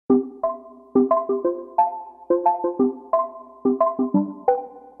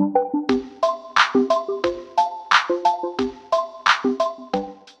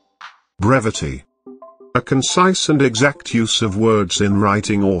Brevity. A concise and exact use of words in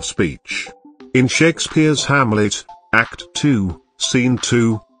writing or speech. In Shakespeare's Hamlet, Act 2, Scene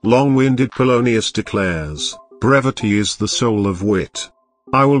 2, long-winded Polonius declares, "Brevity is the soul of wit.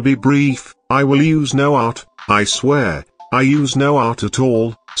 I will be brief, I will use no art, I swear, I use no art at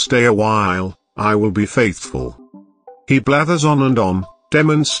all, stay a while, I will be faithful." He blathers on and on,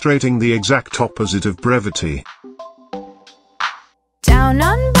 demonstrating the exact opposite of brevity. Down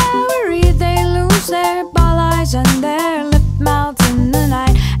on Bowery they lose their ball eyes and their lip mouths in the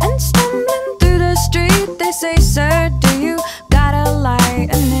night, and stumbling through the street they say, "Sir, do you got a light?"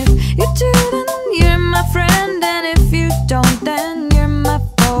 And if you do, then you're my friend, and if you don't, then you're my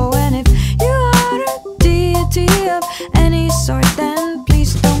foe. And if you are a deity of any sort, then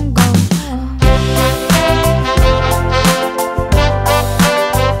please don't go.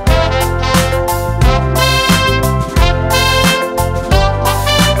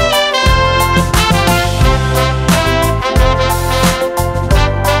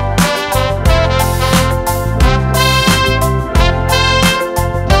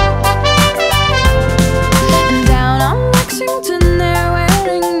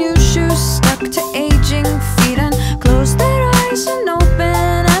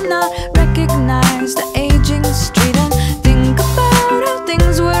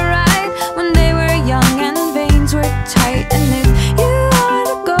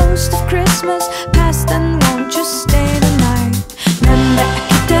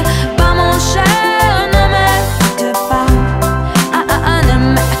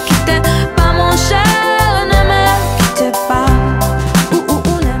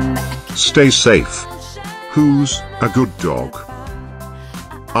 Stay safe. Who's a good dog?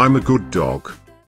 I'm a good dog.